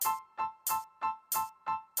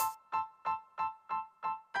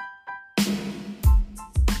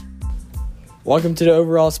Welcome to the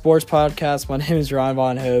Overall Sports Podcast. My name is Ryan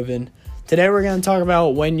Von Hoven. Today we're going to talk about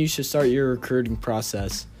when you should start your recruiting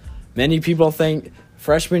process. Many people think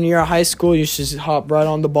freshman year of high school you should hop right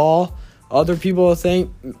on the ball. Other people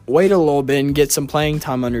think wait a little bit and get some playing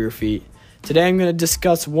time under your feet. Today I'm going to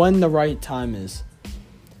discuss when the right time is.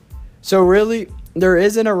 So really, there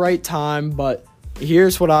isn't a right time, but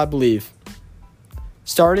here's what I believe.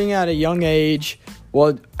 Starting at a young age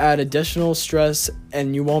will add additional stress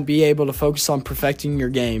and you won't be able to focus on perfecting your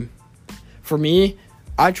game. For me,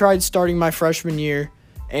 I tried starting my freshman year,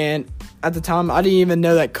 and at the time, I didn't even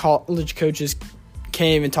know that college coaches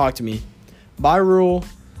came and talked to me. By rule,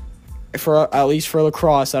 at least for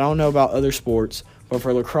lacrosse, I don't know about other sports, but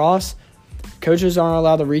for lacrosse, coaches aren't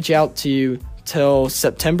allowed to reach out to you till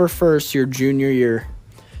September 1st, your junior year.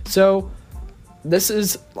 So this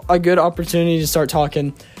is a good opportunity to start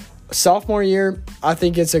talking. Sophomore year, I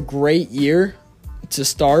think it's a great year to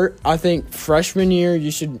start. I think freshman year,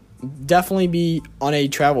 you should definitely be on a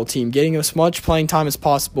travel team, getting as much playing time as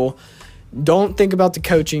possible. Don't think about the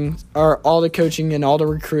coaching or all the coaching and all the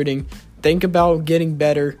recruiting. Think about getting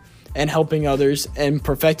better and helping others and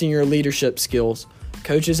perfecting your leadership skills.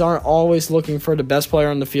 Coaches aren't always looking for the best player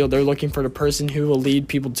on the field. They're looking for the person who will lead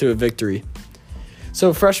people to a victory.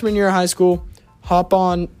 So freshman year of high school, hop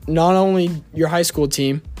on not only your high school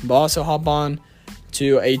team, but also hop on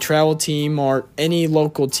to a travel team or any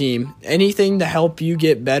local team. Anything to help you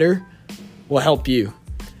get better will help you.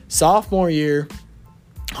 Sophomore year,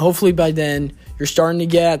 hopefully by then, you're starting to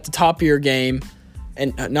get at the top of your game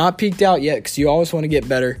and not peaked out yet because you always want to get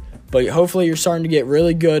better, but hopefully you're starting to get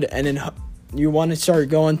really good and then you want to start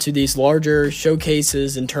going to these larger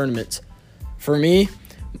showcases and tournaments. For me,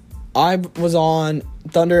 I was on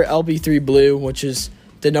Thunder LB3 Blue, which is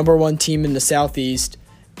the number one team in the Southeast,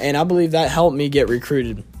 and I believe that helped me get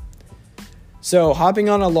recruited. So hopping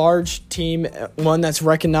on a large team, one that's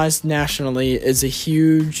recognized nationally, is a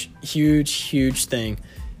huge, huge, huge thing.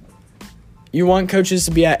 You want coaches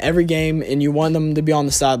to be at every game, and you want them to be on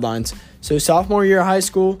the sidelines. So sophomore year of high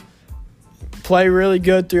school, play really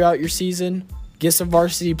good throughout your season, get some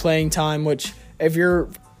varsity playing time, which if you're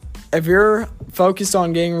focused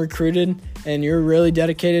on getting recruited and you're really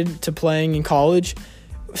dedicated to playing in college,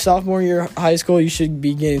 sophomore year of high school, you should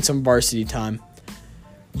be getting some varsity time.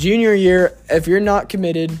 Junior year, if you're not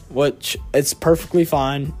committed, which it's perfectly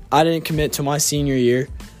fine. I didn't commit to my senior year.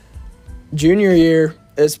 Junior year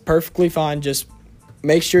is perfectly fine. Just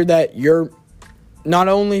make sure that you're not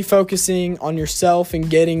only focusing on yourself and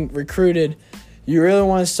getting recruited, you really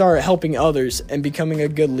want to start helping others and becoming a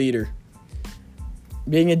good leader.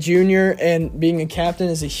 Being a junior and being a captain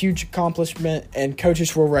is a huge accomplishment, and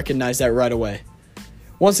coaches will recognize that right away.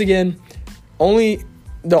 Once again,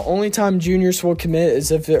 the only time juniors will commit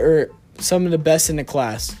is if they're some of the best in the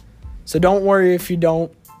class. So don't worry if you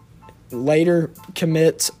don't. Later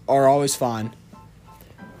commits are always fine.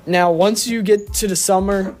 Now, once you get to the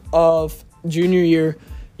summer of junior year,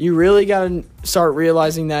 you really got to start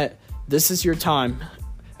realizing that this is your time.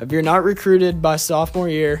 If you're not recruited by sophomore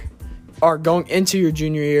year, or going into your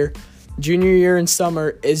junior year and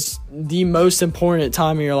summer is the most important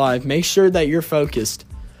time in your life. Make sure that you're focused.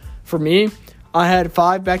 For me, I had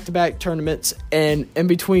 5 back-to-back tournaments, and in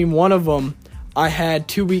between one of them, I had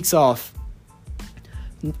 2 weeks off.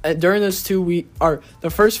 During those 2 weeks, or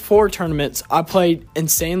the first 4 tournaments, I played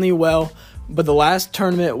insanely well, but the last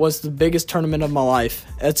tournament was the biggest tournament of my life.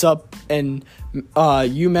 It's up in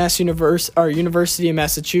University of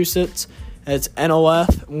Massachusetts. It's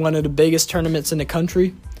NLF, one of the biggest tournaments in the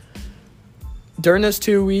country. During those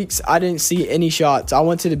 2 weeks, I didn't see any shots. I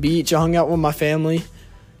went to the beach, I hung out with my family,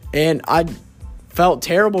 and I felt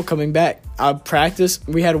terrible coming back. I practiced.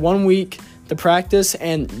 We had 1 week to practice,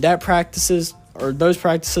 and those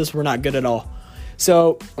practices were not good at all.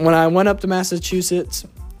 So when I went up to Massachusetts,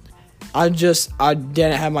 I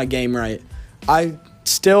didn't have my game right. I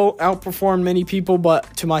still outperformed many people,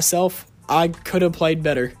 but to myself, I could have played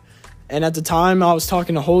better. And at the time, I was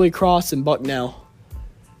talking to Holy Cross and Bucknell.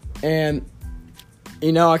 And,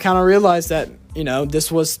 I kind of realized that,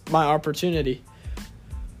 this was my opportunity.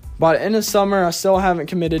 But in the summer, I still haven't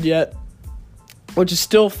committed yet, which is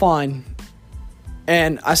still fine.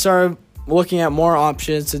 And I started looking at more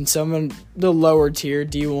options in some of the lower tier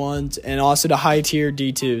D1s and also the high tier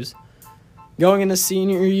D2s. Going into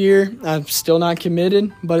senior year, I'm still not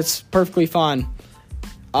committed, but it's perfectly fine.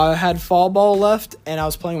 I had fall ball left, and I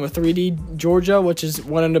was playing with 3D Georgia, which is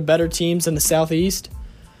one of the better teams in the Southeast.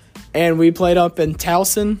 And we played up in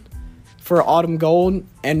Towson for Autumn Gold,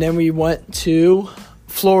 and then we went to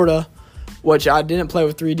Florida, which I didn't play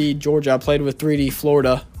with 3D Georgia. I played with 3D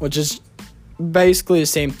Florida, which is basically the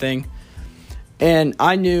same thing. And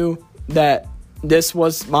I knew that this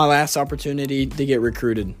was my last opportunity to get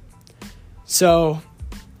recruited. So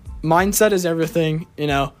mindset is everything.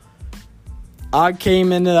 I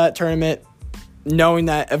came into that tournament knowing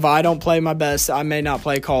that if I don't play my best, I may not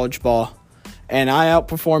play college ball. And I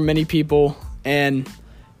outperformed many people, and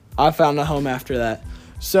I found a home after that.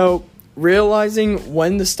 So realizing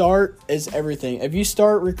when to start is everything. If you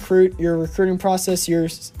start your recruiting process your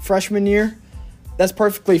freshman year, that's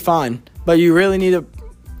perfectly fine. But you really need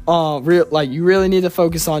to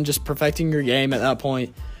focus on just perfecting your game at that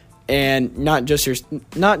point, and not just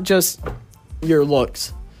your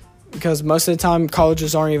looks. Because most of the time,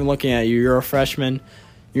 colleges aren't even looking at you. You're a freshman.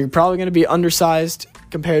 You're probably going to be undersized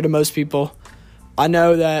compared to most people. I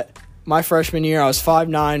know that my freshman year, I was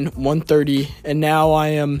 5'9", 130, and now I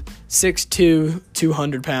am 6'2",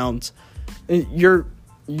 200 pounds. Your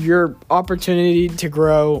opportunity to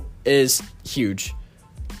grow is huge.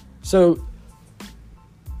 So,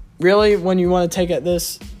 really, when you want to take at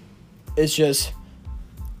this, it's just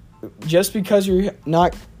because you're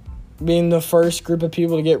not being the first group of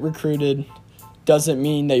people to get recruited doesn't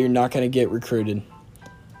mean that you're not going to get recruited.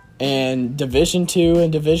 And Division II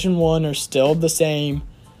and Division I are still the same.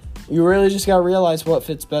 You really just got to realize what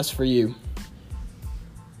fits best for you.